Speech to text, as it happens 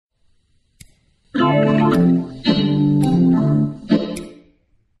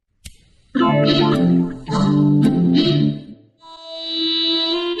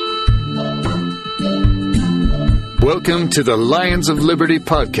Welcome to the Lions of Liberty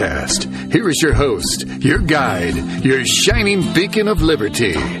podcast. Here is your host, your guide, your shining beacon of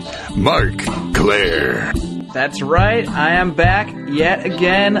liberty, Marc Clair. That's right. I am back yet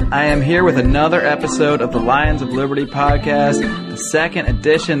again. I am here with another episode of the Lions of Liberty podcast, the second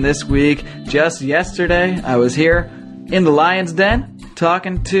edition this week. Just yesterday, I was here in the Lion's Den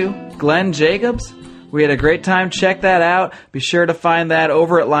talking to Glenn Jacobs. We had a great time. Check that out. Be sure to find that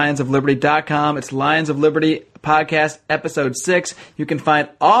over at lionsofliberty.com. It's Lions of Liberty Podcast Episode 6. You can find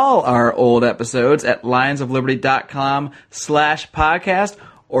all our old episodes at lionsofliberty.com/podcast,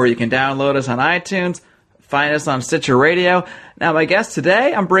 or you can download us on iTunes, find us on Stitcher Radio. Now, my guest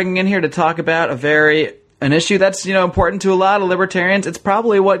today, I'm bringing in here to talk about an issue that's, important to a lot of libertarians. It's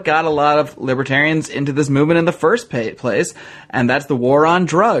probably what got a lot of libertarians into this movement in the first place, and that's the war on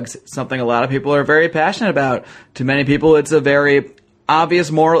drugs. It's something a lot of people are very passionate about. To many people, it's a very obvious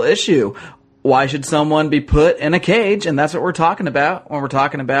moral issue. Why should someone be put in a cage? And that's what we're talking about when we're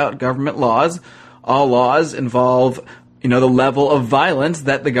talking about government laws. All laws involve, the level of violence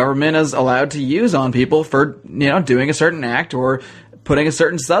that the government is allowed to use on people for, doing a certain act or putting a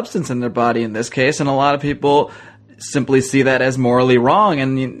certain substance in their body in this case, and a lot of people simply see that as morally wrong,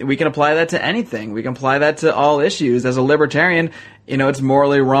 and we can apply that to anything. We can apply that to all issues. As a libertarian, it's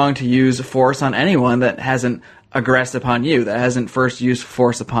morally wrong to use force on anyone that hasn't aggressed upon you, that hasn't first used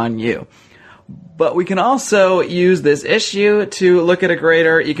force upon you. But we can also use this issue to look at a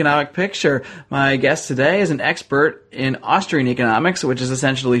greater economic picture. My guest today is an expert in Austrian economics, which is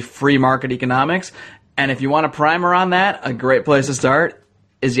essentially free market economics. And if you want a primer on that, a great place to start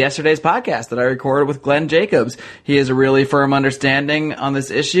is yesterday's podcast that I recorded with Glenn Jacobs. He has a really firm understanding on this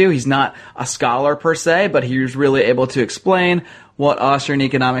issue. He's not a scholar per se, but he was really able to explain what Austrian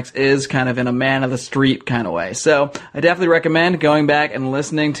economics is kind of in a man-of-the-street kind of way. So I definitely recommend going back and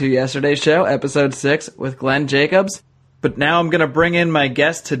listening to yesterday's show, episode 6, with Glenn Jacobs. But now I'm going to bring in my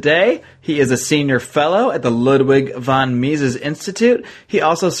guest today. He is a senior fellow at the Ludwig von Mises Institute. He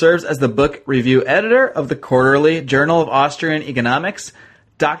also serves as the book review editor of the Quarterly Journal of Austrian Economics.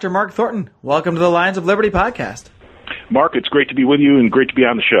 Dr. Marc Thornton, welcome to the Lions of Liberty podcast. Mark, it's great to be with you and great to be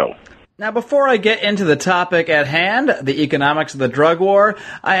on the show. Now, before I get into the topic at hand, the economics of the drug war,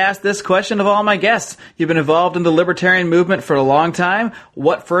 I ask this question of all my guests. You've been involved in the libertarian movement for a long time.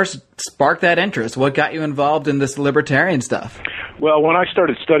 What first sparked that interest? What got you involved in this libertarian stuff? Well, when I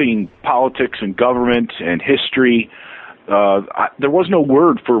started studying politics and government and history, there was no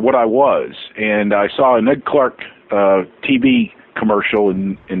word for what I was. And I saw a Ned Clark TV commercial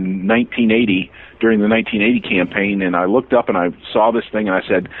in 1980 during the 1980 campaign, and I looked up and I saw this thing and I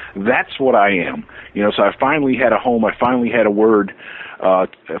said, that's what I am. So I finally had a home. I finally had a word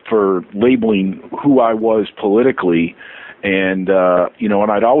for labeling who I was politically. And,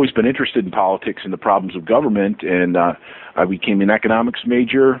 and I'd always been interested in politics and the problems of government, and I became an economics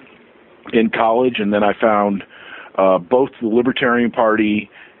major in college, and then I found both the Libertarian Party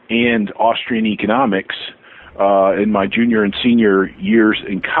and Austrian economics in my junior and senior years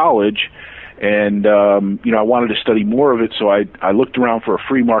in college. And, I wanted to study more of it, so I looked around for a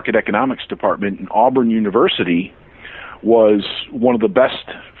free market economics department, and Auburn University was one of the best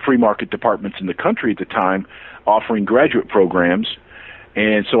free market departments in the country at the time, offering graduate programs.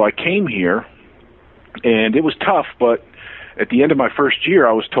 And so I came here, and it was tough, but at the end of my first year,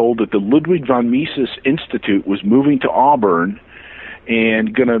 I was told that the Ludwig von Mises Institute was moving to Auburn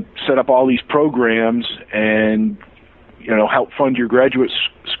and going to set up all these programs and, help fund your graduate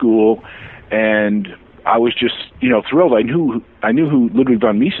school. And I was just, thrilled. I knew who Ludwig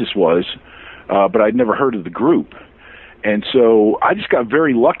von Mises was, but I'd never heard of the group. And so I just got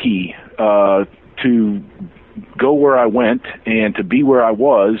very lucky to go where I went and to be where I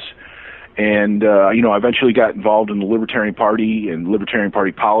was. And, I eventually got involved in the Libertarian Party and Libertarian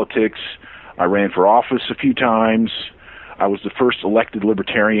Party politics. I ran for office a few times. I was the first elected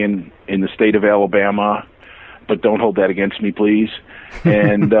Libertarian in the state of Alabama, but don't hold that against me, please.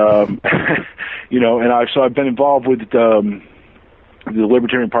 And, so I've been involved with the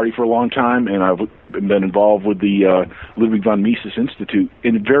Libertarian Party for a long time, and I've been involved with the Ludwig von Mises Institute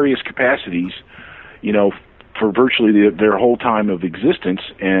in various capacities, for virtually their whole time of existence.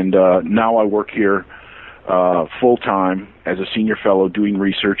 And now I work here full-time as a senior fellow doing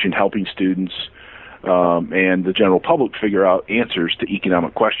research and helping students and the general public figure out answers to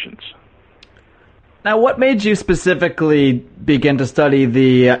economic questions. Now, what made you specifically begin to study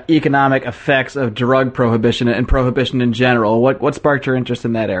the economic effects of drug prohibition and prohibition in general? What sparked your interest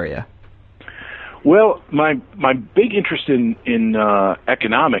in that area? Well, my big interest in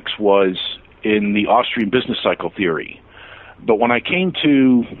economics was in the Austrian business cycle theory. But when I came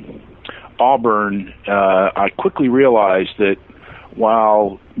to Auburn, I quickly realized that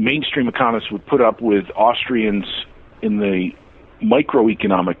while mainstream economists would put up with Austrians in the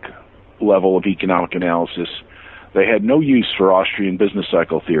microeconomic level of economic analysis, they had no use for Austrian business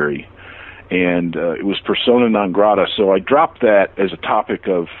cycle theory, and it was persona non grata. So I dropped that as a topic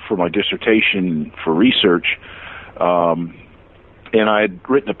for my dissertation for research, and I had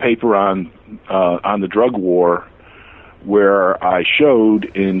written a paper on the drug war, where I showed,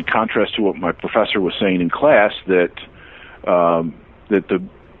 in contrast to what my professor was saying in class, that the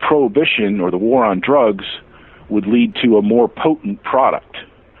prohibition or the war on drugs would lead to a more potent product.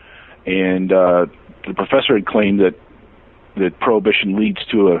 And the professor had claimed that prohibition leads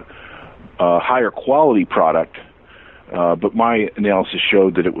to a higher quality product, but my analysis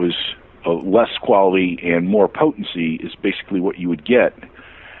showed that it was less quality and more potency is basically what you would get.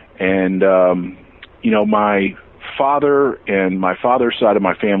 And, my father and my father's side of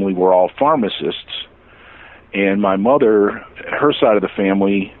my family were all pharmacists, and my mother, her side of the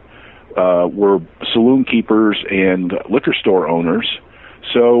family, were saloon keepers and liquor store owners.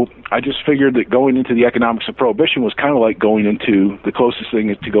 So I just figured that going into the economics of prohibition was kind of like going into the closest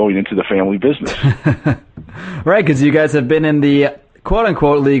thing to going into the family business. Right, because you guys have been in the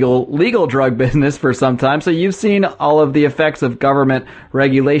quote-unquote legal drug business for some time, so you've seen all of the effects of government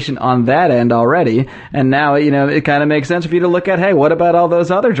regulation on that end already, and now, it kind of makes sense for you to look at, hey, what about all those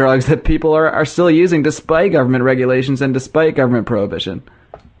other drugs that people are still using despite government regulations and despite government prohibition?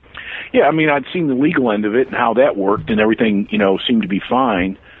 Yeah, I mean, I'd seen the legal end of it and how that worked, and everything, seemed to be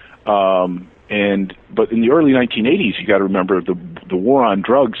fine. But in the early 1980s, you got to remember the war on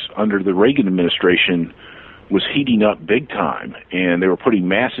drugs under the Reagan administration was heating up big time, and they were putting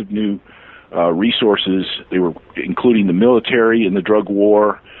massive new resources. They were including the military in the drug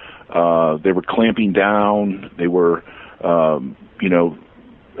war. They were clamping down. They were,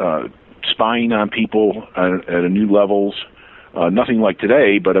 spying on people at new levels. Nothing like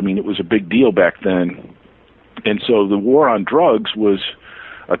today, but I mean, it was a big deal back then. And so the war on drugs was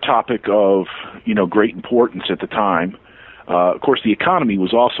a topic of, great importance at the time. Of course, the economy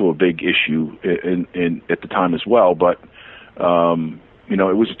was also a big issue at the time as well, but,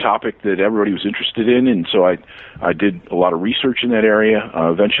 it was a topic that everybody was interested in, and so I did a lot of research in that area.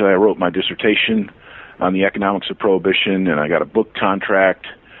 Eventually, I wrote my dissertation on the economics of prohibition, and I got a book contract,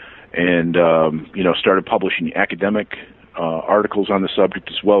 and, started publishing academic articles on the subject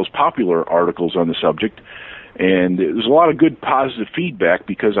as well as popular articles on the subject. And there was a lot of good positive feedback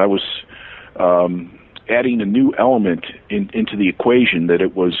because I was adding a new element into the equation, that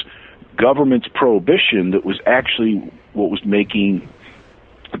it was government's prohibition that was actually what was making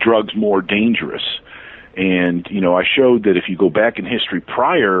drugs more dangerous. And, I showed that if you go back in history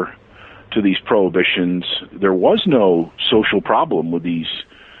prior to these prohibitions, there was no social problem with these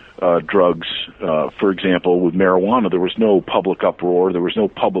drugs. For example, with marijuana, there was no public uproar. There was no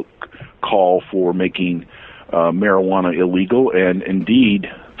public call for making marijuana illegal. And indeed,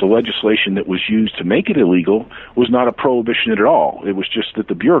 the legislation that was used to make it illegal was not a prohibition at all. It was just that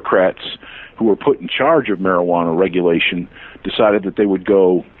the bureaucrats who were put in charge of marijuana regulation decided that they would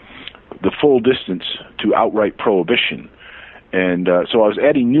go the full distance to outright prohibition. And so I was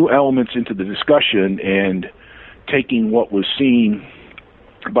adding new elements into the discussion and taking what was seen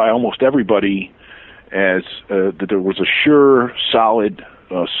by almost everybody as that there was a sure, solid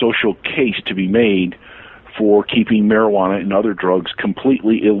social case to be made for keeping marijuana and other drugs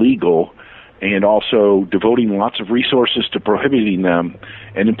completely illegal, and also devoting lots of resources to prohibiting them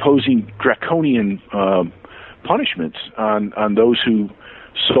and imposing draconian punishments on those who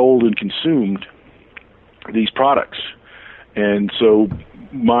sold and consumed these products. And so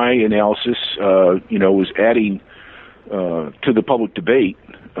my analysis, was adding to the public debate,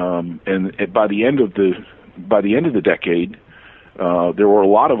 and by the end of the decade, there were a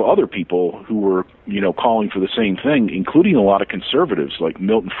lot of other people who were, calling for the same thing, including a lot of conservatives like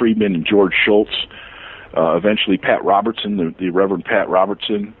Milton Friedman and George Shultz, eventually Pat Robertson, the Reverend Pat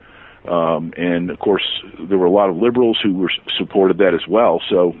Robertson, and of course there were a lot of liberals who supported that as well.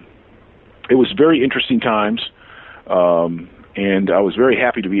 So it was very interesting times, and I was very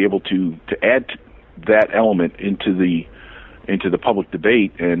happy to be able to add that element into the public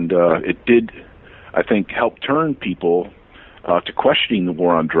debate, and it did, I think, help turn people to questioning the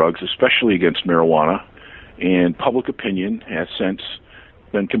war on drugs, especially against marijuana, and public opinion has since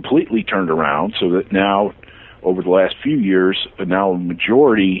been completely turned around, so that now, over the last few years, now a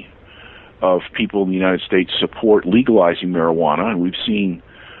majority of people in the United States support legalizing marijuana, and we've seen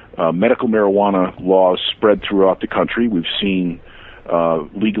medical marijuana laws spread throughout the country. We've seen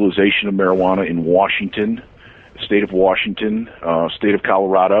legalization of marijuana in Washington, state of Washington, state of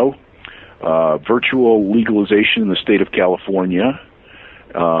Colorado. virtual legalization in the state of California.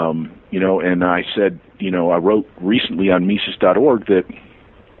 And I said, I wrote recently on Mises.org that,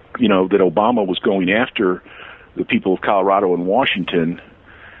 that Obama was going after the people of Colorado and Washington,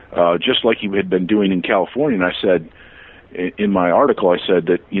 just like he had been doing in California. And I said, in my article, I said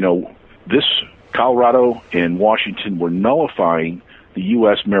that, this Colorado and Washington were nullifying the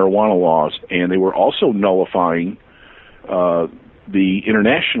U.S. marijuana laws, and they were also nullifying the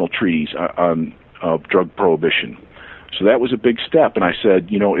international treaties on drug prohibition. So that was a big step. And I said,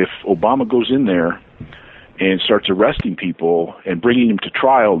 if Obama goes in there and starts arresting people and bringing them to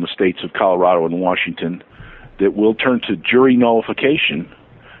trial in the states of Colorado and Washington, that will turn to jury nullification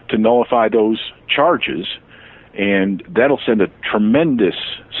to nullify those charges, and that'll send a tremendous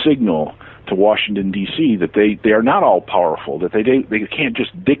signal to Washington, D.C., that they are not all powerful, that they can't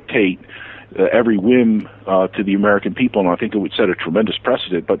just dictate every whim to the American people, and I think it would set a tremendous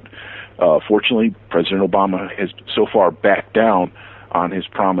precedent. But fortunately, President Obama has so far backed down on his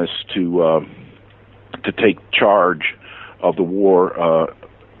promise to take charge of the war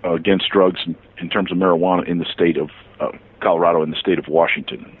against drugs in terms of marijuana in the state of Colorado and the state of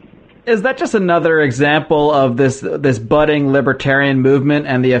Washington. Is that just another example of this budding libertarian movement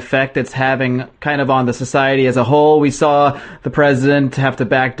and the effect it's having kind of on the society as a whole? We saw the president have to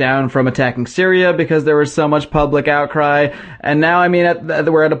back down from attacking Syria because there was so much public outcry. And now,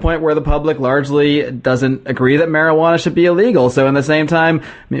 we're at a point where the public largely doesn't agree that marijuana should be illegal. So in the same time,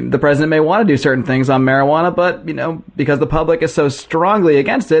 the president may want to do certain things on marijuana, but, because the public is so strongly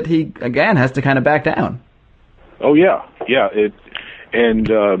against it, he, again, has to kind of back down. Oh, yeah. Yeah.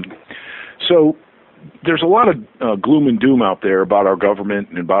 So there's a lot of gloom and doom out there about our government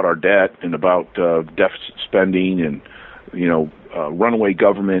and about our debt and about deficit spending and, runaway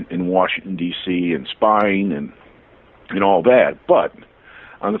government in Washington, D.C. and spying and all that. But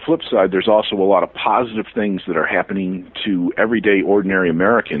on the flip side, there's also a lot of positive things that are happening to everyday ordinary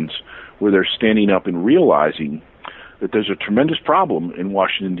Americans where they're standing up and realizing that there's a tremendous problem in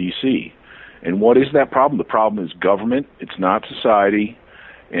Washington, D.C. And what is that problem? The problem is government. It's not society.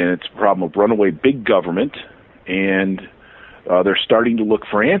 And it's a problem of runaway big government, and they're starting to look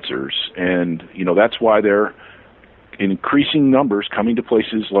for answers. And, that's why they're in increasing numbers coming to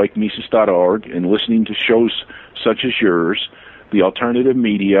places like Mises.org and listening to shows such as yours, the alternative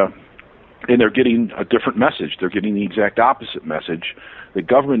media, and they're getting a different message. They're getting the exact opposite message. The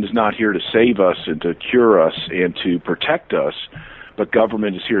government is not here to save us and to cure us and to protect us, but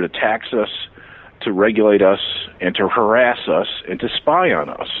government is here to tax us, to regulate us, and to harass us, and to spy on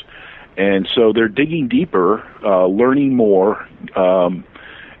us. And so they're digging deeper, learning more,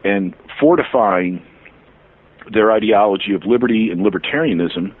 and fortifying their ideology of liberty and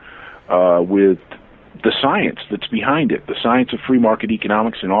libertarianism with the science that's behind it, the science of free market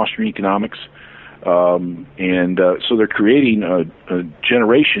economics and Austrian economics. So they're creating a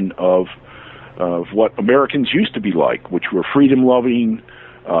generation of what Americans used to be like, which were freedom-loving,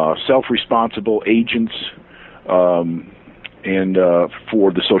 self-responsible agents, and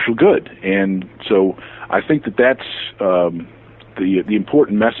for the social good. And so I think that's the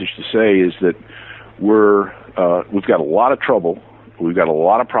important message to say is that we've got a lot of trouble, we've got a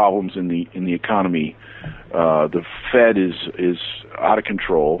lot of problems in the economy. The Fed is out of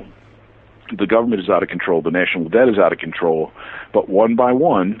control, the government is out of control, the national debt is out of control. But one by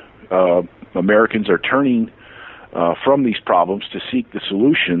one, Americans are turning from these problems to seek the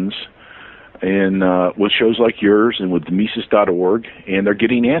solutions, and with shows like yours and with the Mises.org, and they're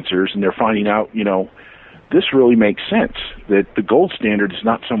getting answers, and they're finding out, this really makes sense, that the gold standard is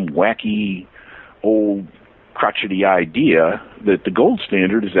not some wacky, old, crotchety idea, that the gold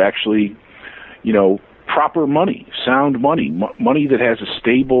standard is actually, proper money, sound money, money that has a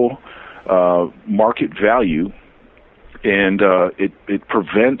stable market value, and it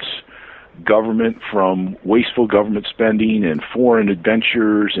prevents government from wasteful government spending and foreign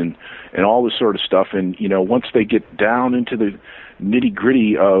adventures and all this sort of stuff. And, once they get down into the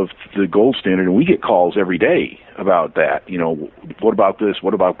nitty-gritty of the gold standard, and we get calls every day about that, what about this,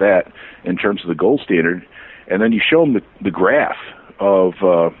 what about that, in terms of the gold standard, and then you show them the graph of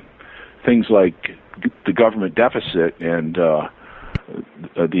things like the government deficit and the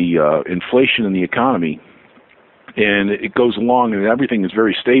inflation in the economy, and it goes along, and everything is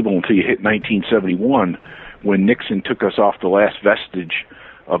very stable until you hit 1971, when Nixon took us off the last vestige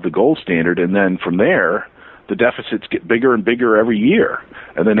of the gold standard. And then from there, the deficits get bigger and bigger every year,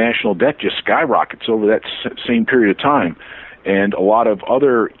 and the national debt just skyrockets over that same period of time. And a lot of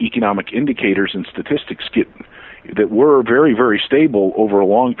other economic indicators and statistics that were very, very stable over a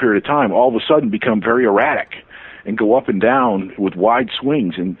long period of time all of a sudden become very erratic. and go up and down with wide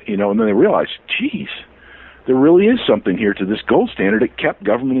swings, and and then they realize, geez, there really is something here to this gold standard. It kept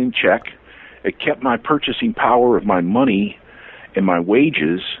government in check. It kept my purchasing power of my money and my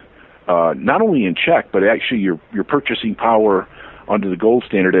wages not only in check, but actually your purchasing power under the gold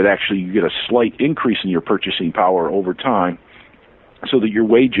standard, you get a slight increase in your purchasing power over time, so that your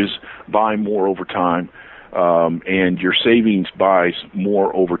wages buy more over time, and your savings buys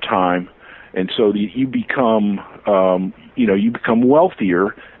more over time, and so you become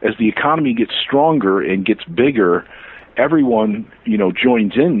wealthier as the economy gets stronger and gets bigger. Everyone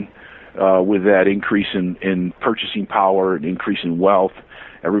joins in with that increase in purchasing power and increase in wealth.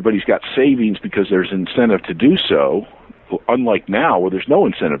 Everybody's got savings because there's incentive to do so. Unlike now, where there's no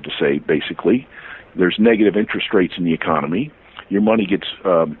incentive to save, basically. There's negative interest rates in the economy. Your money gets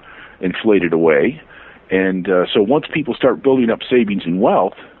inflated away. And so once people start building up savings and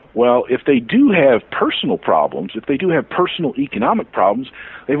wealth, well, if they do have personal problems, if they do have personal economic problems,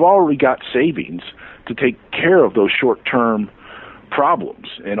 they've already got savings to take care of those short-term problems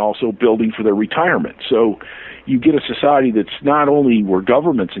and also building for their retirement. So you get a society that's not only where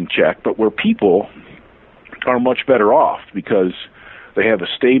government's in check, but where people are much better off because they have a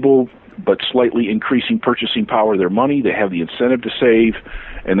stable but slightly increasing purchasing power of their money. They have the incentive to save,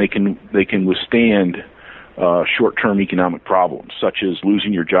 and they can withstand short-term economic problems, such as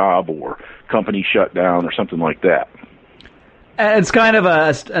losing your job or company shut down or something like that. It's kind of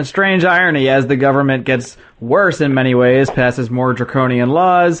a strange irony as the government gets worse in many ways, passes more draconian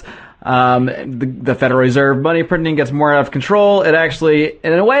laws. The Federal Reserve money printing gets more out of control. It actually,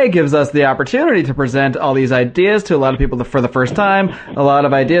 in a way, gives us the opportunity to present all these ideas to a lot of people for the first time. A lot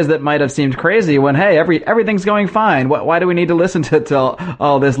of ideas that might have seemed crazy when, hey, everything's going fine. Why do we need to listen to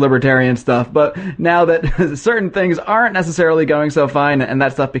all this libertarian stuff? But now that certain things aren't necessarily going so fine and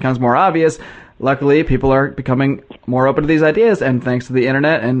that stuff becomes more obvious, luckily, people are becoming more open to these ideas, and thanks to the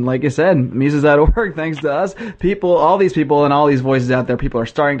internet, and like you said, Mises.org, thanks to us, all these people and all these voices out there, people are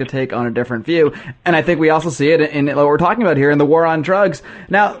starting to take on a different view. And I think we also see it in what we're talking about here in the war on drugs.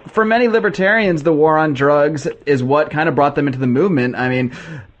 Now, for many libertarians, the war on drugs is what kind of brought them into the movement. I mean,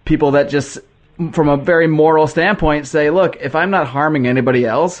 people that just, from a very moral standpoint, say, look, if I'm not harming anybody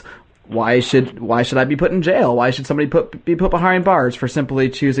else, why should I be put in jail? Why should somebody be put behind bars for simply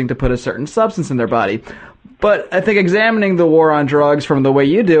choosing to put a certain substance in their body? But I think examining the war on drugs from the way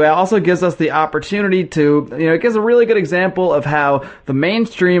you do, it also gives us the opportunity to, it gives a really good example of how the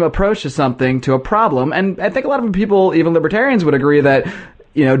mainstream approaches something to a problem. And I think a lot of people, even libertarians, would agree that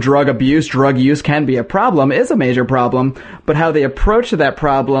drug abuse, drug use can be a problem, is a major problem, but how the approach to that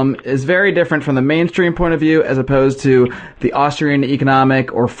problem is very different from the mainstream point of view as opposed to the Austrian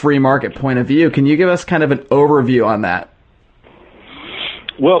economic or free market point of view. Can you give us kind of an overview on that?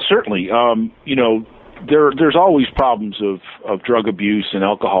 Well, certainly. There's always problems of drug abuse and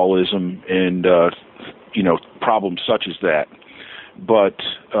alcoholism and, problems such as that. But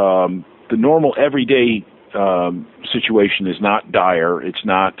the normal everyday situation is not dire. It's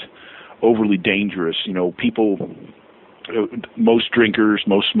not overly dangerous. Most drinkers,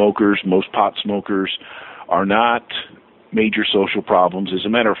 most smokers, most pot smokers are not major social problems. As a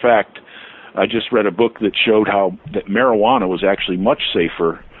matter of fact, I just read a book that showed that marijuana was actually much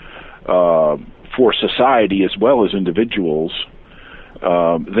safer for society as well as individuals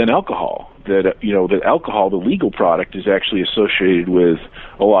than alcohol. That alcohol, the legal product, is actually associated with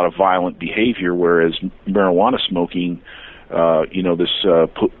a lot of violent behavior, whereas marijuana smoking, this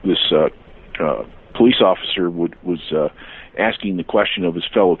police officer was asking the question of his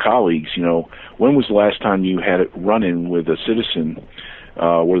fellow colleagues, when was the last time you had a run-in with a citizen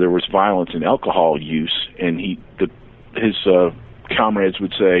where there was violence and alcohol use? And his comrades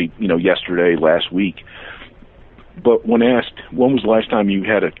would say, yesterday, last week. But when asked, when was the last time you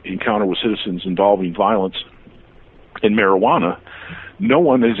had an encounter with citizens involving violence and marijuana, no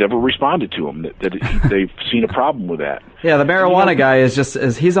one has ever responded to him that they've seen a problem with that. Yeah, the marijuana guy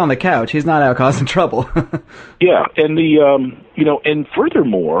is he's on the couch. He's not out causing trouble. Yeah, and and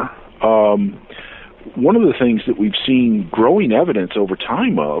furthermore, one of the things that we've seen growing evidence over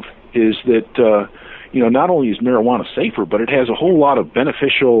time of is that not only is marijuana safer, but it has a whole lot of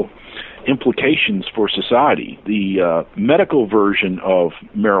beneficial implications for society. The medical version of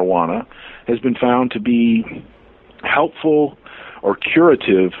marijuana has been found to be helpful or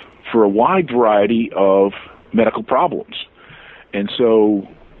curative for a wide variety of medical problems. And so,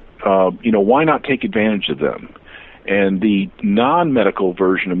 why not take advantage of them? And the non-medical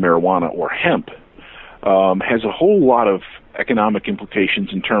version of marijuana, or hemp, has a whole lot of economic implications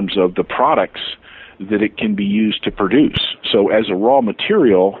in terms of the products that it can be used to produce. So as a raw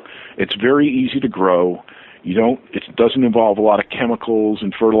material, it's very easy to grow. It doesn't involve a lot of chemicals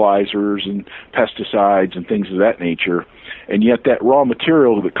and fertilizers and pesticides and things of that nature. And yet that raw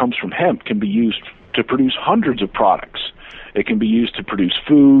material that comes from hemp can be used to produce hundreds of products. It can be used to produce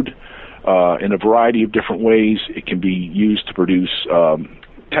food in a variety of different ways. It can be used to produce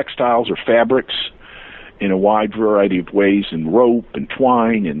textiles or fabrics in a wide variety of ways, and rope and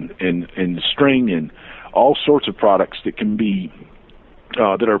twine and string and all sorts of products that can be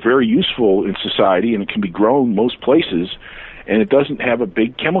that are very useful in society, and it can be grown most places, and it doesn't have a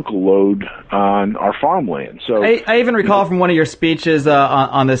big chemical load on our farmland. So I even recall from one of your speeches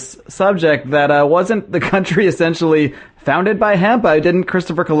on this subject that wasn't the country essentially founded by hemp? Didn't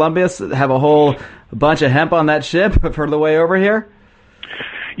Christopher Columbus have a whole bunch of hemp on that ship for the way over here?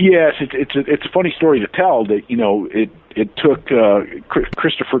 Yes, it's a funny story to tell that, it took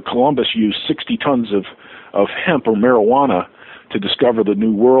Christopher Columbus used 60 tons of hemp or marijuana to discover the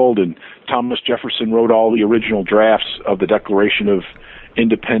New World, and Thomas Jefferson wrote all the original drafts of the Declaration of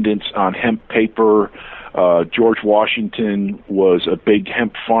Independence on hemp paper. George Washington was a big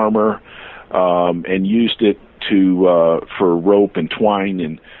hemp farmer and used it for rope and twine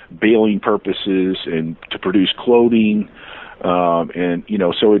and baling purposes and to produce clothing. So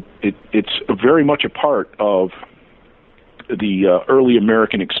it's very much a part of the early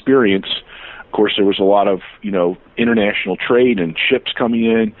American experience. Of course, there was a lot of, international trade and ships coming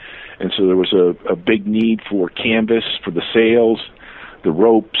in, and so there was a big need for canvas for the sails, the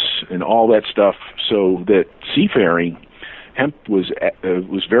ropes, and all that stuff, so that seafaring, hemp was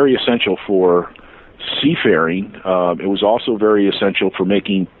very essential for seafaring. It was also very essential for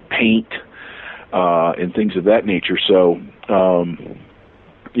making paint and things of that nature. So, for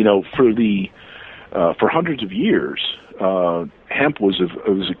hundreds of years, hemp was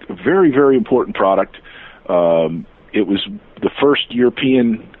a very, very important product. It was the first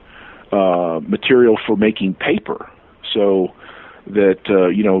European material for making paper. So that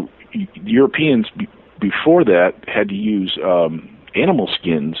Europeans before that had to use animal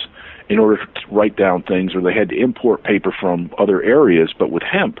skins in order to write down things, or they had to import paper from other areas. But with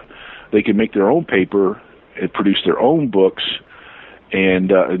hemp, they could make their own paper and produce their own books,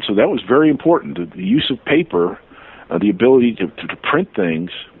 and so that was very important. The use of paper, the ability to print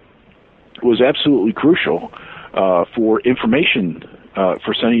things, was absolutely crucial for information,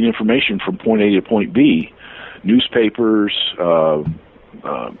 for sending information from point A to point B. Newspapers,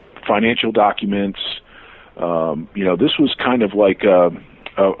 financial documents. This was kind of like a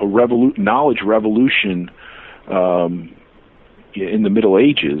knowledge revolution in the Middle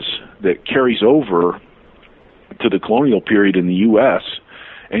Ages that carries over to the colonial period in the U.S.,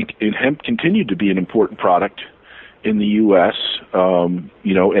 and hemp continued to be an important product in the U.S.,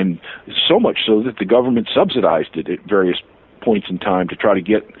 and so much so that the government subsidized it at various points in time to try to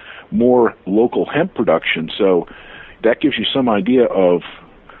get more local hemp production. So that gives you some idea of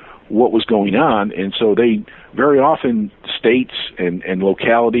what was going on. And so they very often, states and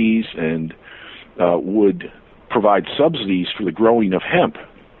localities and would provide subsidies for the growing of hemp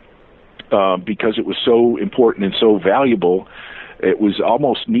because it was so important and so valuable. It was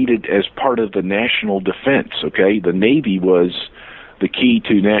almost needed as part of the national defense, okay? The Navy was the key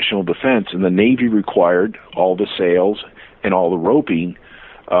to national defense, and the Navy required all the sails and all the roping,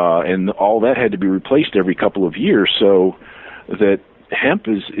 and all that had to be replaced every couple of years, so that hemp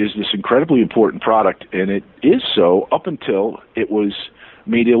is this incredibly important product, and it is so up until it was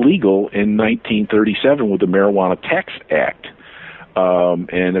made illegal in 1937 with the Marijuana Tax Act.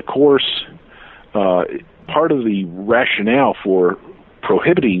 And of course, part of the rationale for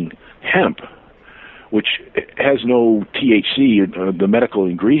prohibiting hemp, which has no THC, the medical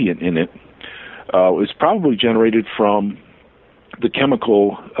ingredient in it, is probably generated from the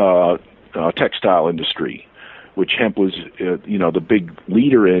chemical textile industry, which hemp was, the big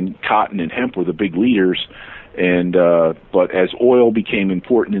leader in. Cotton and hemp were the big leaders, and but as oil became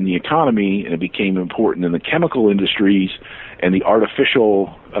important in the economy and it became important in the chemical industries and the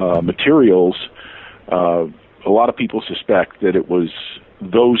artificial materials, a lot of people suspect that it was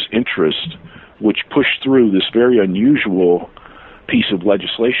those interests which pushed through this very unusual piece of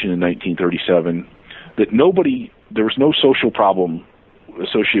legislation in 1937 that there was no social problem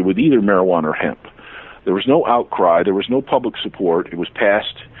associated with either marijuana or hemp. There was no outcry. There was no public support. It was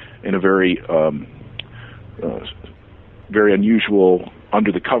passed in a very, very unusual,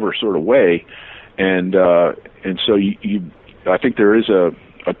 under the cover sort of way, and so I think there is a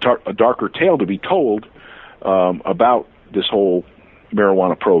darker tale to be told about this whole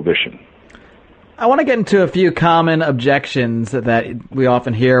marijuana prohibition. I want to get into a few common objections that we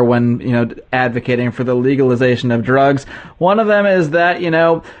often hear when, advocating for the legalization of drugs. One of them is that,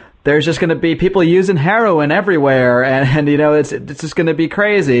 there's just going to be people using heroin everywhere, and it's just going to be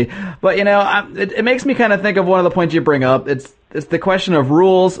crazy. But it makes me kind of think of one of the points you bring up. It's the question of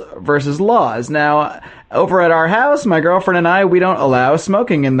rules versus laws. Now, over at our house, my girlfriend and I, we don't allow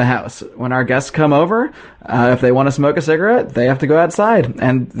smoking in the house. When our guests come over, if they want to smoke a cigarette, they have to go outside.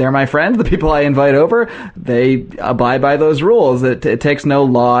 And they're my friends, the people I invite over, they abide by those rules. It takes no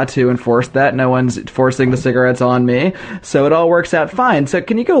law to enforce that. No one's forcing the cigarettes on me. So it all works out fine. So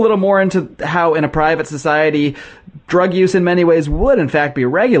can you go a little more into how in a private society drug use in many ways would in fact be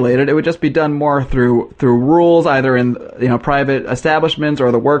regulated? It would just be done more through rules, either in private establishments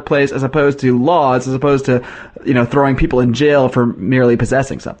or the workplace, as opposed to laws, as opposed to throwing people in jail for merely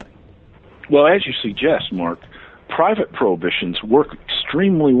possessing something. Well, as you suggest, Mark, private prohibitions work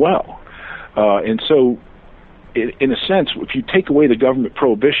extremely well, and so in a sense, if you take away the government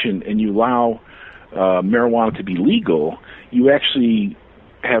prohibition and you allow marijuana to be legal, you actually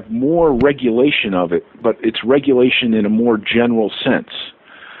have more regulation of it, but it's regulation in a more general sense.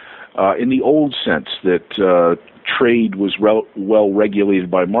 In the old sense that trade was well regulated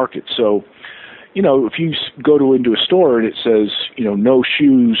by market. So, if you go into a store and it says, no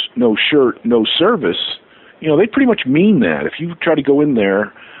shoes, no shirt, no service, they pretty much mean that. If you try to go in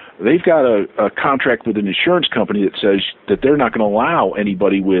there, they've got a contract with an insurance company that says that they're not going to allow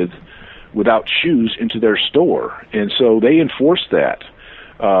anybody without shoes into their store. And so they enforce that.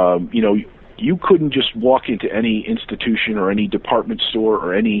 You couldn't just walk into any institution or any department store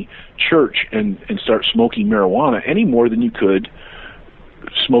or any church and start smoking marijuana any more than you could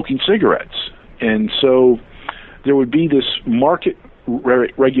smoking cigarettes. And so there would be this market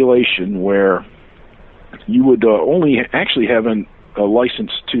regulation where you would only actually have a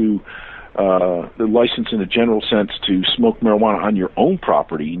license the license in a general sense to smoke marijuana on your own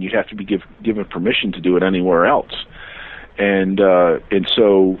property, and you'd have to be given permission to do it anywhere else. And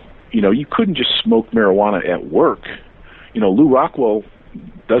so, you couldn't just smoke marijuana at work. Lou Rockwell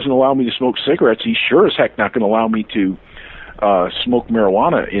doesn't allow me to smoke cigarettes. He's sure as heck not going to allow me to smoke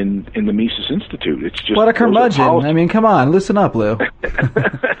marijuana in the Mises Institute. It's just what a curmudgeon. I mean, come on, listen up, Lou.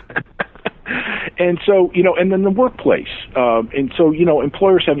 And so, and then the workplace. And so,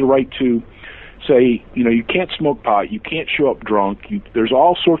 employers have the right to say, you can't smoke pot, you can't show up drunk, there's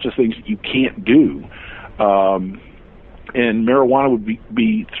all sorts of things that you can't do. And marijuana would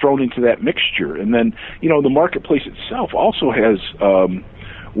be thrown into that mixture. And then, the marketplace itself also has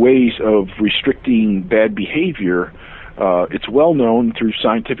ways of restricting bad behavior. It's well known through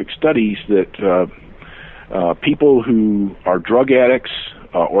scientific studies that people who are drug addicts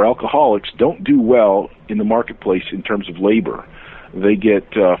or alcoholics don't do well in the marketplace in terms of labor. They get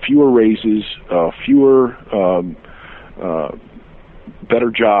fewer raises, fewer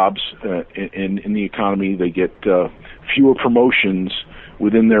better jobs in the economy. They get fewer promotions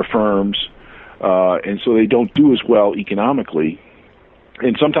within their firms, and so they don't do as well economically,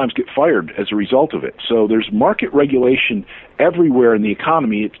 and sometimes get fired as a result of it. So there's market regulation everywhere in the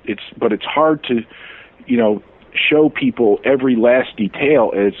economy. But it's hard to, show people every last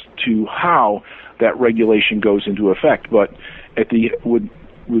detail as to how that regulation goes into effect. But with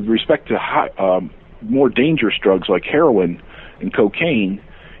respect to more dangerous drugs like heroin and cocaine,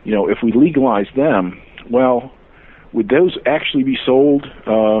 if we legalize them, well, would those actually be sold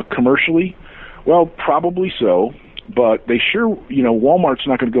commercially? Well, probably so, but they sure, Walmart's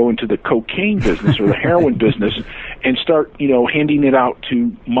not going to go into the cocaine business or the heroin business and start, handing it out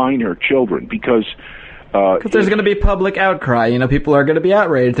to minor children because there's going to be public outcry. People are going to be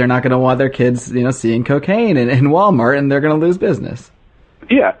outraged. They're not going to want their kids, seeing cocaine in Walmart, and they're going to lose business.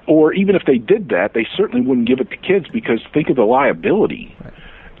 Yeah, or even if they did that, they certainly wouldn't give it to kids because think of the liability.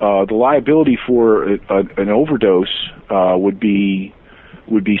 Right. The liability for an overdose would be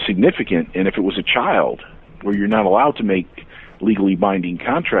significant, and if it was a child, where you're not allowed to make legally binding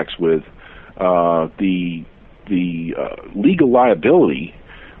contracts with, the legal liability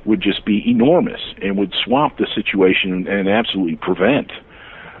would just be enormous and would swamp the situation and absolutely prevent,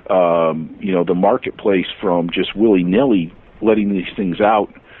 the marketplace from just willy-nilly letting these things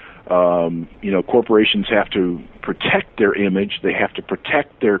out. Corporations have to protect their image. They have to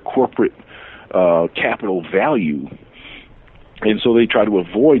protect their corporate capital value. And so they try to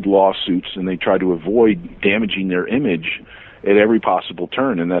avoid lawsuits and they try to avoid damaging their image at every possible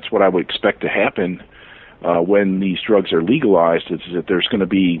turn. And that's what I would expect to happen when these drugs are legalized, is that there's going to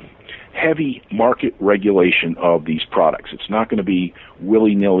be heavy market regulation of these products. It's not going to be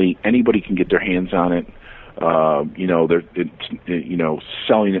willy-nilly. Anybody can get their hands on it.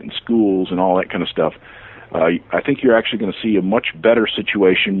 Selling it in schools and all that kind of stuff. I think you're actually going to see a much better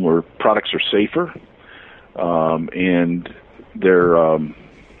situation where products are safer, and they're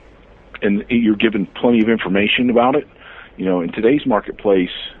and you're given plenty of information about it. In today's marketplace,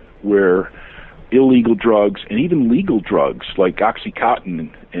 where illegal drugs and even legal drugs like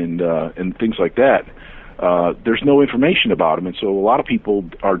OxyContin and things like that, there's no information about them, and so a lot of people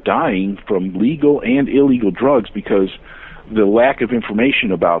are dying from legal and illegal drugs because the lack of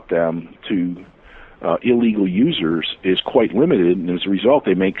information about them to illegal users is quite limited, and as a result,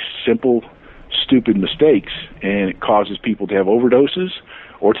 they make simple, stupid mistakes, and it causes people to have overdoses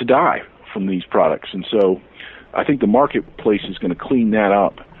or to die from these products. And so I think the marketplace is going to clean that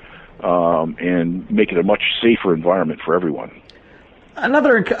up and make it a much safer environment for everyone.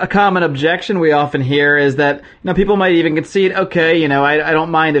 Another common objection we often hear is that people might even concede, okay, I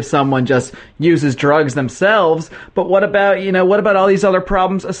don't mind if someone just uses drugs themselves, but what about all these other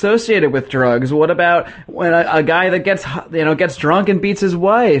problems associated with drugs? What about when a guy that gets drunk and beats his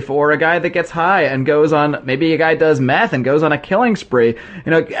wife, or a guy that gets high and goes on, maybe a guy does meth and goes on a killing spree?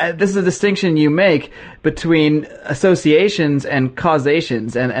 This is a distinction you make between associations and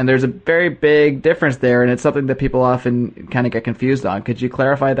causations, and there's a very big difference there, and it's something that people often kind of get confused on. Could you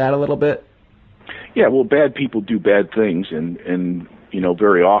clarify that a little bit? Yeah, well, bad people do bad things, and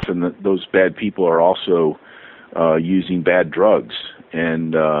very often those bad people are also using bad drugs,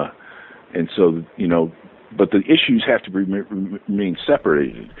 and so but the issues have to remain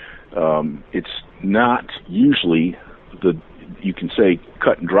separated. It's not usually you can say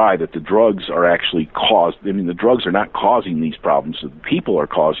cut and dry that the drugs are actually the drugs are not causing these problems. The people are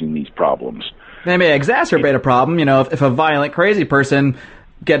causing these problems. They may exacerbate a problem. If a violent, crazy person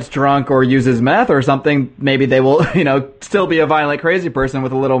gets drunk or uses meth or something, maybe they will, still be a violent, crazy person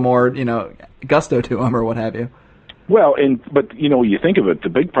with a little more, gusto to them or what have you. Well, but you think of it, the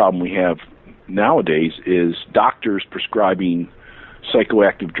big problem we have nowadays is doctors prescribing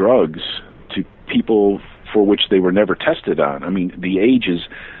psychoactive drugs to people for which they were never tested on. I mean, the ages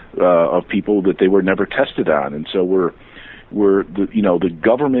of people that they were never tested on, and so the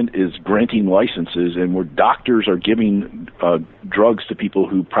government is granting licenses, and where doctors are giving drugs to people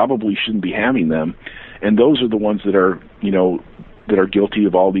who probably shouldn't be having them, and those are the ones that are guilty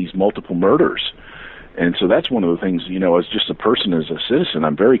of all these multiple murders. And so that's one of the things, as just a person, as a citizen,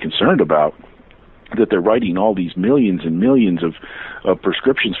 I'm very concerned about, that they're writing all these millions and millions of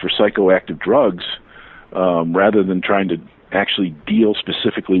prescriptions for psychoactive drugs rather than trying to actually deal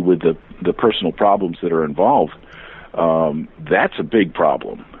specifically with the personal problems that are involved. That's a big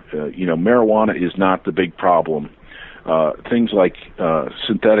problem. Marijuana is not the big problem. Things like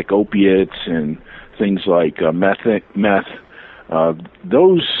synthetic opiates and things like meth,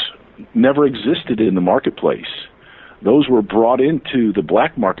 those never existed in the marketplace. Those were brought into the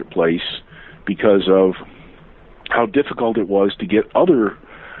black marketplace because of how difficult it was to get other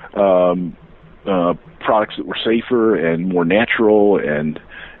products that were safer and more natural and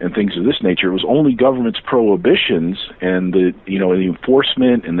things of this nature. It was only government's prohibitions and the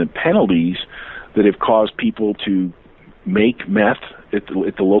enforcement and the penalties that have caused people to make meth at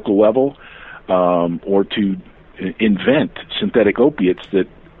the local level, or to invent synthetic opiates that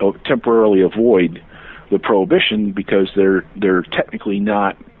temporarily avoid the prohibition because they're technically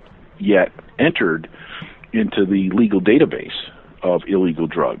not yet entered into the legal database of illegal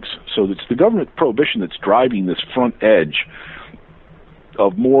drugs. So it's the government prohibition that's driving this front edge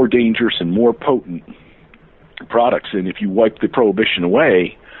of more dangerous and more potent products. And if you wipe the prohibition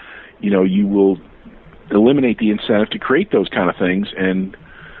away, you will eliminate the incentive to create those kind of things and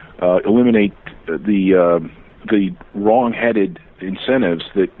eliminate the wrong-headed incentives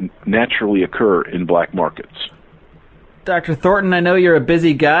that naturally occur in black markets. Dr. Thornton, I know you're a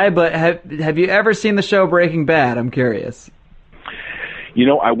busy guy, but have you ever seen the show Breaking Bad? I'm curious.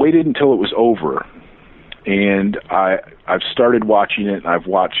 I waited until it was over, and I've started watching it. I've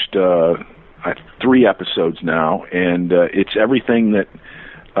watched 3 episodes now, and it's everything that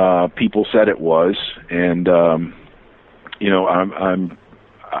people said it was. And I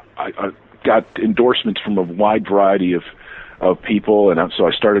got endorsements from a wide variety of people, and so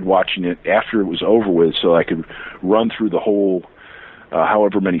I started watching it after it was over with, so I could run through the whole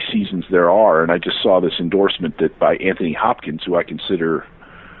however many seasons there are. And I just saw this endorsement that by Anthony Hopkins, who I consider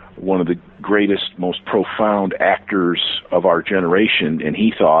one of the greatest, most profound actors of our generation, and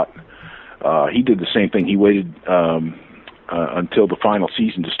he thought he did the same thing. He waited until the final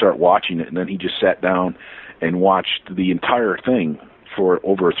season to start watching it, and then he just sat down and watched the entire thing for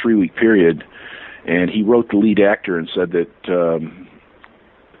over a 3-week period. And he wrote the lead actor and said that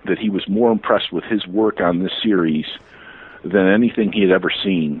he was more impressed with his work on this series than anything he had ever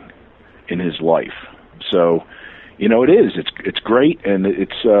seen in his life. So, it's great, and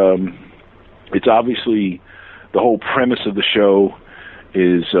it's obviously the whole premise of the show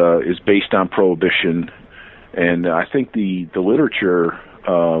is based on prohibition, and I think the literature,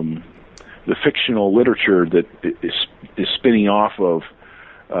 the fictional literature that is spinning off of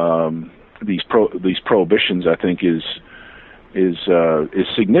these prohibitions, I think is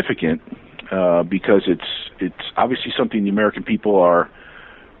significant because it's obviously something the American people are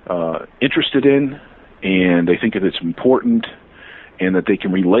interested in, and they think that it's important, and that they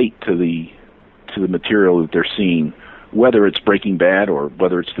can relate to the material that they're seeing, whether it's Breaking Bad or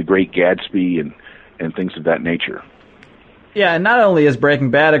whether it's The Great Gatsby and things of that nature. Yeah, and not only is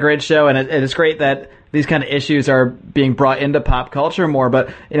Breaking Bad a great show, and it's great that these kind of issues are being brought into pop culture more,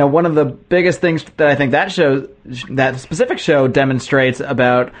 but one of the biggest things that I think that specific show demonstrates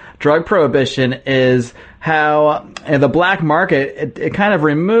about drug prohibition is how the black market it kind of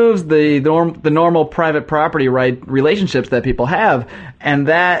removes the normal private property right relationships that people have, and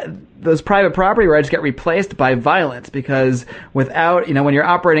that those private property rights get replaced by violence, because without, when you're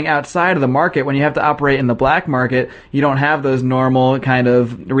operating outside of the market, when you have to operate in the black market, you don't have those normal kind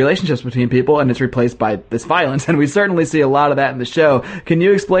of relationships between people, and it's replaced by this violence. And we certainly see a lot of that in the show. Can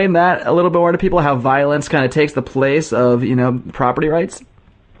you explain that a little bit more to people, how violence kind of takes the place of, property rights?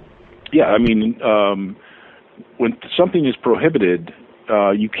 Yeah, I mean, when something is prohibited,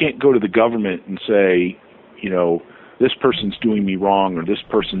 you can't go to the government and say, this person's doing me wrong, or this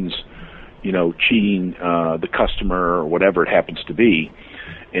person's, cheating the customer, or whatever it happens to be.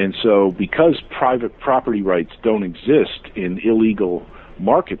 And so because private property rights don't exist in illegal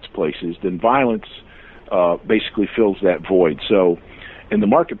marketplaces, then violence basically fills that void. So in the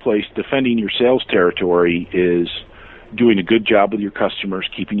marketplace, defending your sales territory is doing a good job with your customers,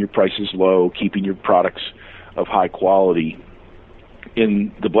 keeping your prices low, keeping your products of high quality.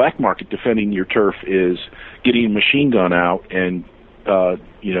 In the black market, defending your turf is getting a machine gun out and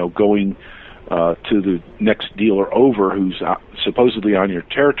going to the next dealer over who's supposedly on your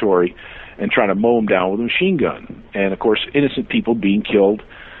territory and trying to mow them down with a machine gun. And of course, innocent people being killed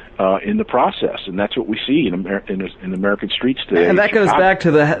in the process, and that's what we see in American streets today. And that goes back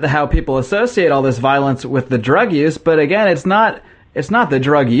to how people associate all this violence with the drug use. But again, it's not the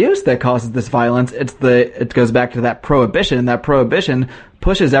drug use that causes this violence. It goes back to that prohibition. That prohibition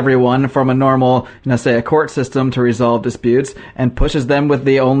pushes everyone from a normal, say a court system to resolve disputes, and pushes them with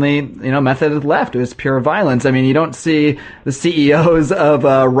the only, method left is pure violence. I mean, you don't see the CEOs of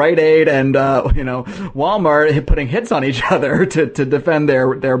Rite Aid and Walmart putting hits on each other to defend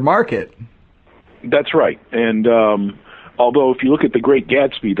their market. That's right. And although if you look at The Great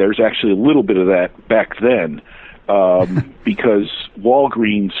Gatsby, there's actually a little bit of that back then. Because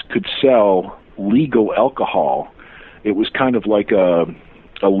Walgreens could sell legal alcohol. It was kind of like a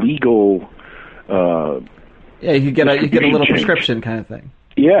legal. You could get a little prescription kind of thing.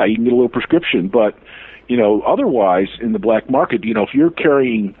 Yeah, you can get a little prescription, but otherwise in the black market, if you're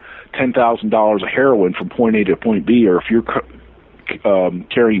carrying $10,000 of heroin from point A to point B, or if you're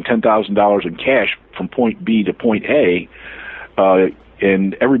carrying $10,000 in cash from point B to point A,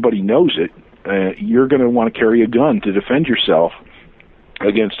 and everybody knows it. You're going to want to carry a gun to defend yourself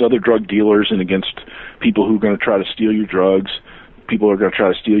against other drug dealers and against people who are going to try to steal your drugs, people who are going to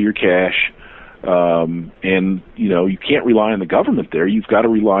try to steal your cash. And, you can't rely on the government there. You've got to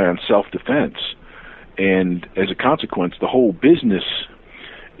rely on self-defense. And as a consequence, the whole business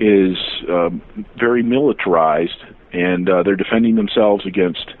is very militarized, and they're defending themselves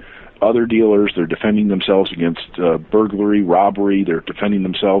against other dealers. They're defending themselves against burglary, robbery. They're defending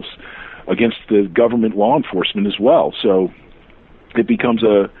themselves against the government law enforcement as well. So it becomes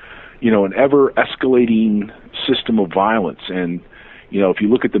an ever escalating system of violence. And, if you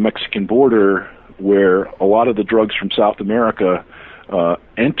look at the Mexican border, where a lot of the drugs from South America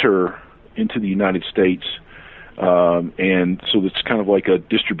enter into the United States, and so it's kind of like a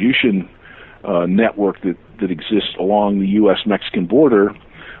distribution network that exists along the U.S.-Mexican border.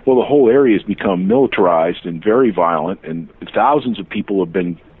 Well, the whole area has become militarized and very violent, and thousands of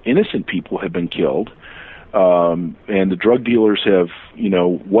innocent people have been killed, and the drug dealers have,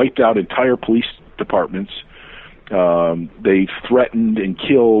 wiped out entire police departments. They've threatened and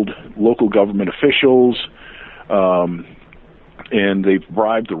killed local government officials, and they've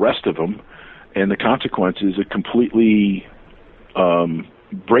bribed the rest of them. And the consequence is a completely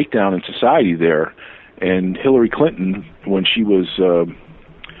breakdown in society there. And Hillary Clinton, when she was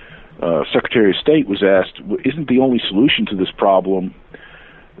Secretary of State, was asked, isn't the only solution to this problem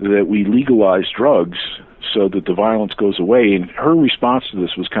that we legalize drugs so that the violence goes away? And her response to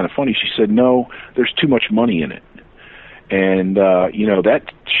this was kind of funny. She said, no, there's too much money in it. And, that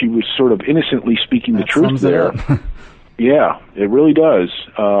she was sort of innocently speaking the truth there. Yeah, it really does.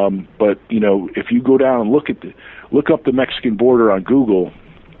 But if you go down and look up the Mexican border on Google,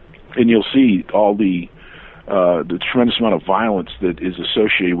 and you'll see all the tremendous amount of violence that is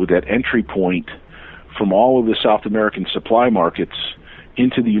associated with that entry point from all of the South American supply markets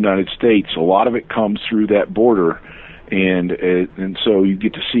into the United States. A lot of it comes through that border, and so you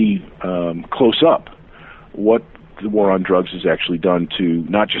get to see close up what the war on drugs has actually done to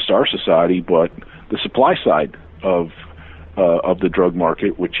not just our society, but the supply side of the drug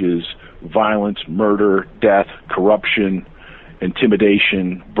market, which is violence, murder, death, corruption,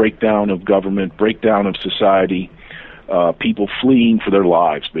 intimidation, breakdown of government, breakdown of society, people fleeing for their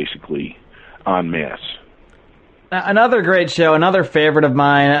lives, basically, en masse. Another great show, another favorite of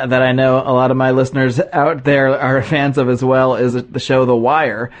mine that I know a lot of my listeners out there are fans of as well, is the show The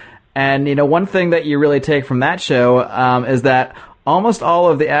Wire. And, one thing that you really take from that show is that almost all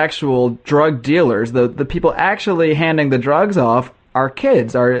of the actual drug dealers, the people actually handing the drugs off, are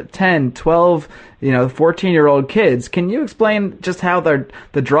kids, are 10, 12, 14-year-old kids. Can you explain just how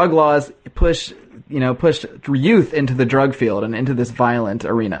the drug laws push youth into the drug field and into this violent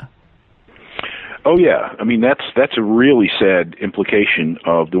arena? Oh yeah, I mean that's a really sad implication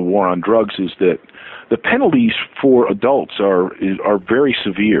of the war on drugs, is that the penalties for adults are very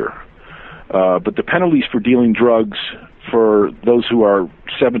severe, but the penalties for dealing drugs for those who are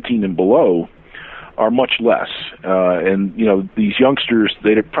 17 and below are much less. And these youngsters,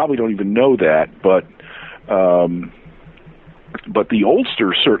 they probably don't even know that, but the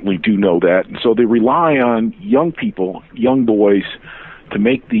oldsters certainly do know that, and so they rely on young people, young boys, to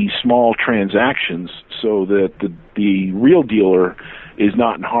make these small transactions so that the real dealer is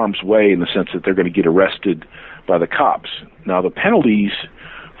not in harm's way, in the sense that they're going to get arrested by the cops. Now, the penalties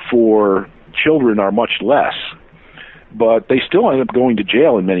for children are much less, but they still end up going to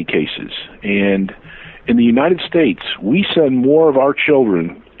jail in many cases. And in the United States, we send more of our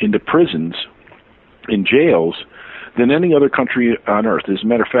children into prisons, in jails, than any other country on earth. As a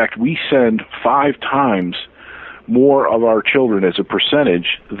matter of fact, we send 5 times more of our children as a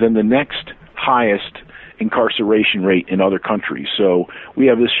percentage than the next highest incarceration rate in other countries. So we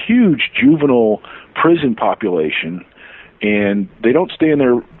have this huge juvenile prison population, and they don't stay in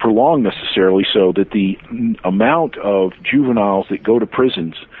there for long necessarily, so that the amount of juveniles that go to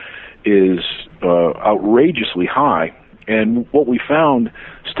prisons is outrageously high. And what we found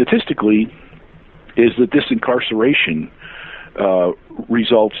statistically is that this incarceration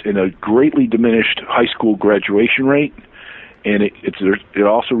results in a greatly diminished high school graduation rate, and it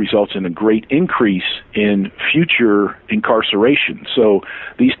also results in a great increase in future incarceration. So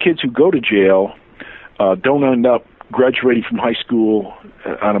these kids who go to jail don't end up graduating from high school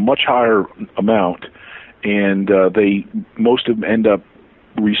on a much higher amount, and most of them end up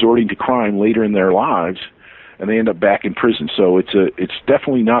resorting to crime later in their lives, and they end up back in prison. So it's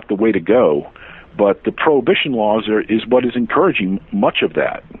definitely not the way to go. But the prohibition laws is what is encouraging much of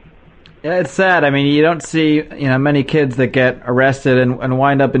that. Yeah, it's sad. I mean, you don't see many kids that get arrested and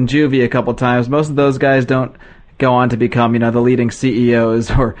wind up in juvie a couple times. Most of those guys don't go on to become the leading CEOs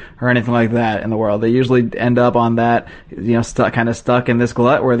or anything like that in the world. They usually end up on that stuck in this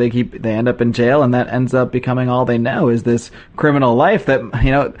glut where they end up in jail, and that ends up becoming all they know is this criminal life that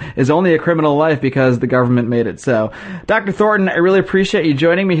is only a criminal life because the government made it so. Dr. Thornton, I really appreciate you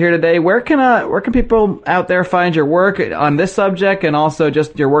joining me here today. Where can people out there find your work on this subject, and also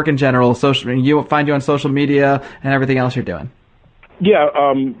just your work in general? You find you on social media and everything else you're doing. Yeah,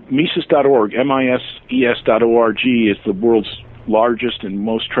 Mises.org, MISES.org is the world's largest and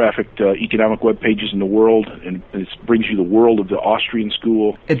most trafficked economic web pages in the world, and it brings you the world of the Austrian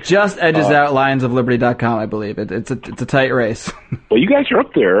school. It just edges out lionsofliberty.com, I believe. It's a tight race. Well, you guys are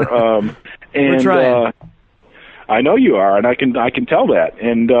up there, and we're trying. I know you are, and I can tell that.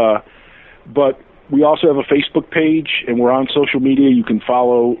 And but we also have a Facebook page, and we're on social media. You can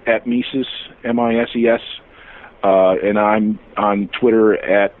follow at Mises, MISES. And I'm on Twitter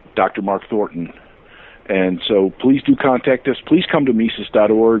at Dr. Marc Thornton. And so please do contact us. Please come to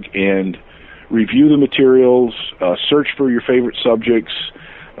Mises.org and review the materials, search for your favorite subjects,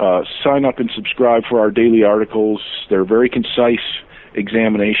 sign up and subscribe for our daily articles. They're very concise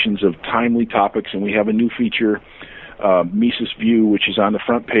examinations of timely topics, and we have a new feature, Mises View, which is on the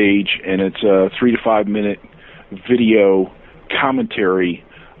front page, and it's a 3 to 5 minute video commentary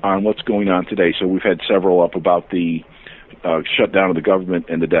on what's going on today. So we've had several up about the shutdown of the government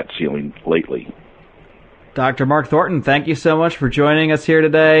and the debt ceiling lately. Dr. Marc Thornton, thank you so much for joining us here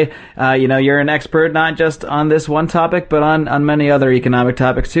today. You're an expert not just on this one topic, but on many other economic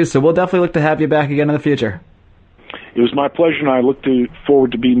topics too. So we'll definitely look to have you back again in the future. It was my pleasure, and I look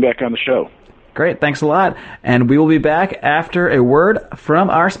forward to being back on the show. Great, thanks a lot. And we will be back after a word from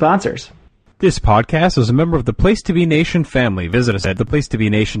our sponsors. This podcast is a member of the Place to Be Nation family. Visit us at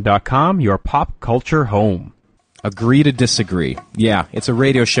theplacetobenation.com, your pop culture home. Agree to disagree. Yeah, it's a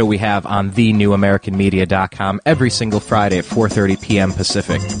radio show we have on thenewamericanmedia.com every single Friday at 4:30 p.m.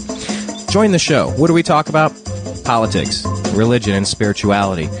 Pacific. Join the show. What do we talk about? Politics, religion, and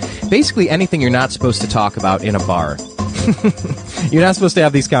spirituality. Basically anything you're not supposed to talk about in a bar. You're not supposed to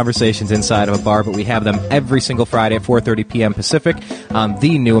have these conversations inside of a bar, but we have them every single Friday at 4:30 p.m. Pacific on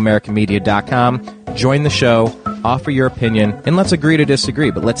thenewamericanmedia.com. Join the show, offer your opinion, and let's agree to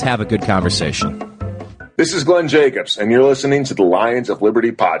disagree, but let's have a good conversation. This is Glenn Jacobs, and you're listening to the Lions of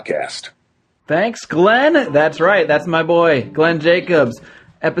Liberty podcast. Thanks, Glenn. That's right. That's my boy, Glenn Jacobs.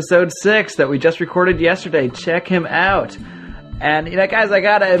 Episode 6 that we just recorded yesterday. Check him out. And, guys, I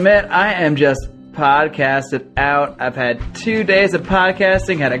gotta admit, I am just podcasted out. I've had 2 days of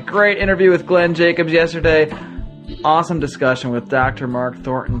podcasting, had a great interview with Glenn Jacobs yesterday. Awesome discussion with Dr. Marc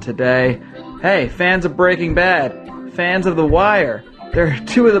Thornton today. Hey, fans of Breaking Bad, fans of The Wire, they're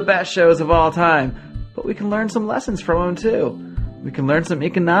 2 of the best shows of all time. But we can learn some lessons from them, too. We can learn some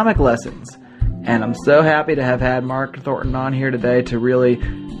economic lessons. And I'm so happy to have had Marc Thornton on here today to really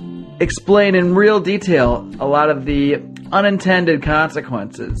explain in real detail a lot of the unintended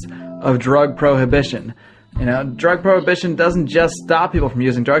consequences of drug prohibition. Drug prohibition doesn't just stop people from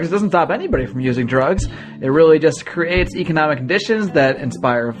using drugs. It doesn't stop anybody from using drugs. It really just creates economic conditions that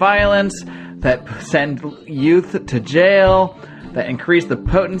inspire violence, that send youth to jail, that increase the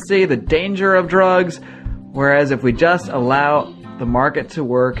potency, the danger of drugs. Whereas if we just allow the market to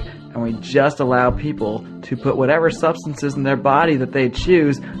work and we just allow people to put whatever substances in their body that they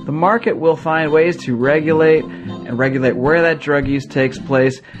choose, the market will find ways to regulate where that drug use takes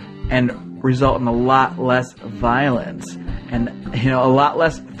place and result in a lot less violence and, a lot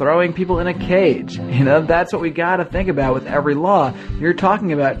less throwing people in a cage. That's what we got to think about with every law. You're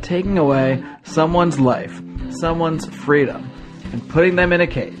talking about taking away someone's life, someone's freedom, and putting them in a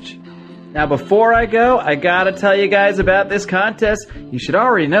cage. Now, before I go, I gotta tell you guys about this contest. You should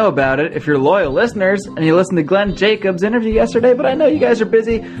already know about it if you're loyal listeners and you listened to Glenn Jacobs' interview yesterday, but I know you guys are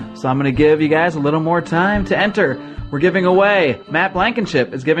busy, so I'm gonna give you guys a little more time to enter. We're giving away, Matt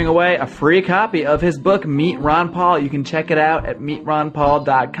Blankenship is giving away a free copy of his book, Meet Ron Paul. You can check it out at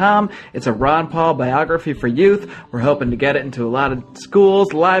meetronpaul.com. It's a Ron Paul biography for youth. We're hoping to get it into a lot of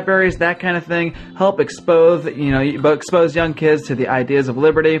schools, libraries, that kind of thing. Help expose young kids to the ideas of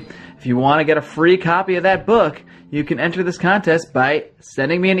liberty. If you want to get a free copy of that book, you can enter this contest by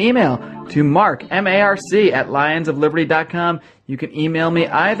sending me an email to Marc, M-A-R-C, at lionsofliberty.com. You can email me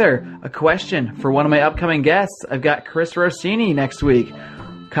either a question for one of my upcoming guests. I've got Chris Rossini next week,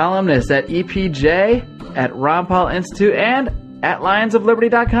 columnist at EPJ, at Ron Paul Institute, and at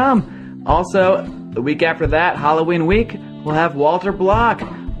lionsofliberty.com. Also, the week after that, Halloween week, we'll have Walter Block,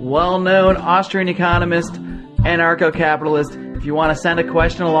 well-known Austrian economist, anarcho-capitalist. If you want to send a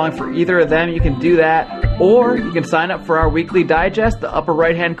question along for either of them, you can do that. Or you can sign up for our weekly digest, the upper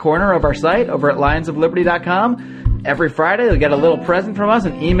right-hand corner of our site, over at lionsofliberty.com. Every Friday, you'll get a little present from us,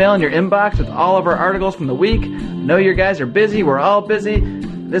 an email in your inbox with all of our articles from the week. I know you guys are busy. We're all busy.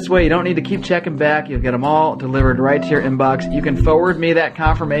 This way, you don't need to keep checking back. You'll get them all delivered right to your inbox. You can forward me that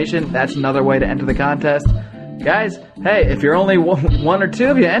confirmation. That's another way to enter the contest. Guys, hey, if you're only one or two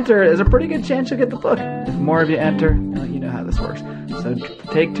of you enter, there's a pretty good chance you'll get the book. If more of you enter, you know how this works. So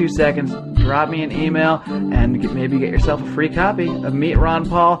take 2 seconds, drop me an email, and maybe get yourself a free copy of Meet Ron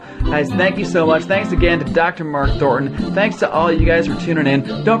Paul. Guys, thank you so much. Thanks again to Dr. Marc Thornton. Thanks to all you guys for tuning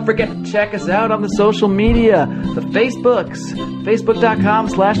in. Don't forget to check us out on the social media, the Facebooks,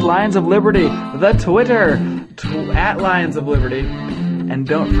 facebook.com/Lions of Liberty, the Twitter, at Lions of Liberty. And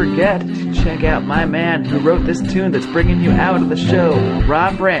don't forget to check out my man who wrote this tune that's bringing you out of the show,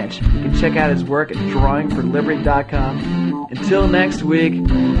 Rob Branch. You can check out his work at drawingforliberty.com. Until next week,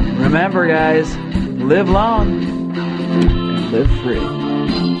 remember guys, live long and live free.